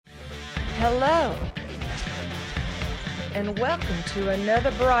Hello, and welcome to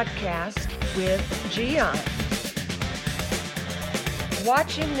another broadcast with Gian.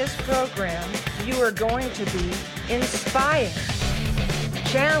 Watching this program, you are going to be inspired,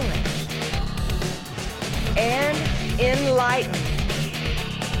 challenged, and enlightened.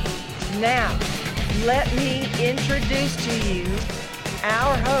 Now, let me introduce to you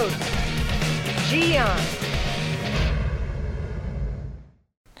our host, Gian.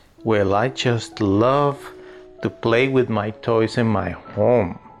 Well, I just love to play with my toys in my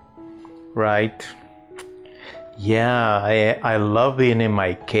home, right? Yeah, I love being in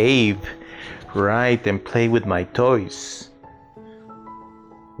my cave, right, and play with my toys.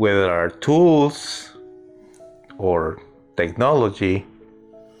 Whether our tools or technology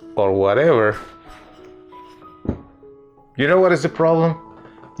or whatever. You know what is the problem?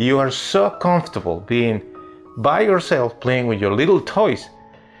 You are so comfortable being by yourself playing with your little toys.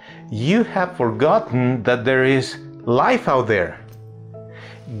 You have forgotten that there is life out there.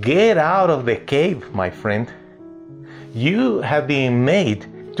 Get out of the cave, my friend. You have been made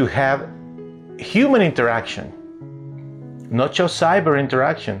to have human interaction, not just cyber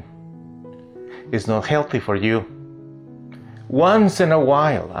interaction. It's not healthy for you. Once in a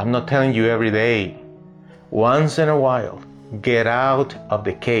while, I'm not telling you every day, once in a while, get out of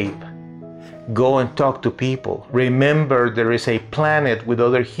the cave. Go and talk to people. Remember, there is a planet with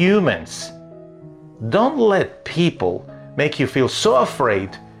other humans. Don't let people make you feel so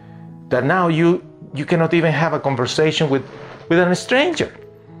afraid that now you cannot even have a conversation with a stranger.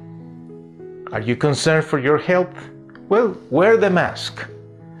 Are you concerned for your health? Well, wear the mask.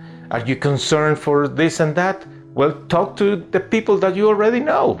 Are you concerned for this and that? Well, talk to the people that you already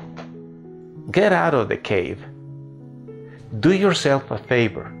know. Get out of the cave. Do yourself a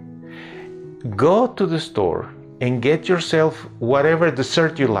favor. Go to the store and get yourself whatever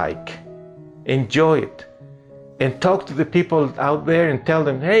dessert you like. Enjoy it. And talk to the people out there and tell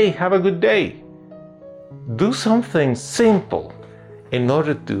them, hey, have a good day. Do something simple in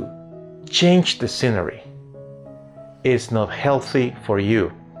order to change the scenery. It's not healthy for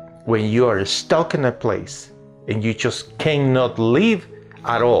you when you are stuck in a place and you just cannot leave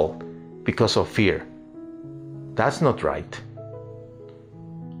at all because of fear. That's not right.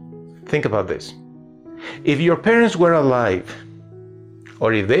 Think about this. If your parents were alive,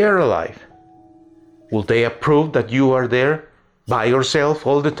 or if they are alive, will they approve that you are there by yourself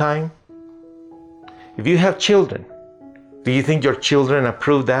all the time? If you have children, do you think your children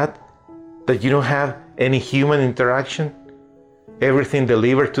approve that you don't have any human interaction? Everything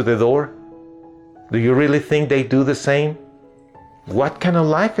delivered to the door? Do you really think they do the same? What kind of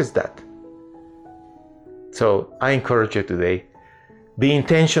life is that? So I encourage you today, be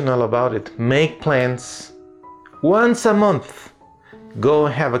intentional about it. Make plans. Once a month, go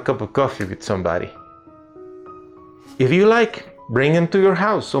and have a cup of coffee with somebody. If you like, bring them to your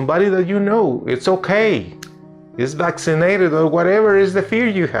house, somebody that you know. It's okay. Is vaccinated or whatever is the fear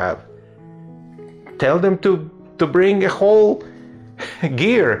you have. Tell them to bring a whole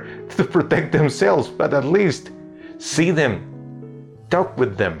gear to protect themselves, but at least see them, talk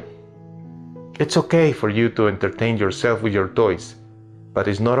with them. It's okay for you to entertain yourself with your toys, but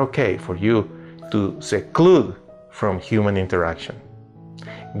it's not okay for you to seclude from human interaction.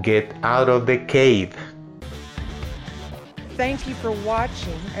 Get out of the cave. Thank you for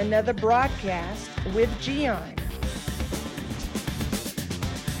watching another broadcast with Gian.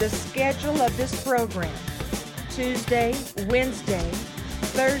 The schedule of this program: Tuesday, Wednesday,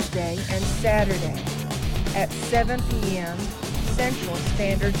 Thursday, and Saturday at 7 p.m. Central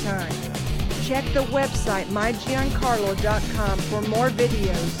Standard Time. Check the website mygiancarlo.com for more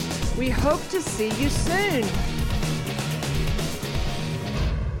videos. We hope to see you soon.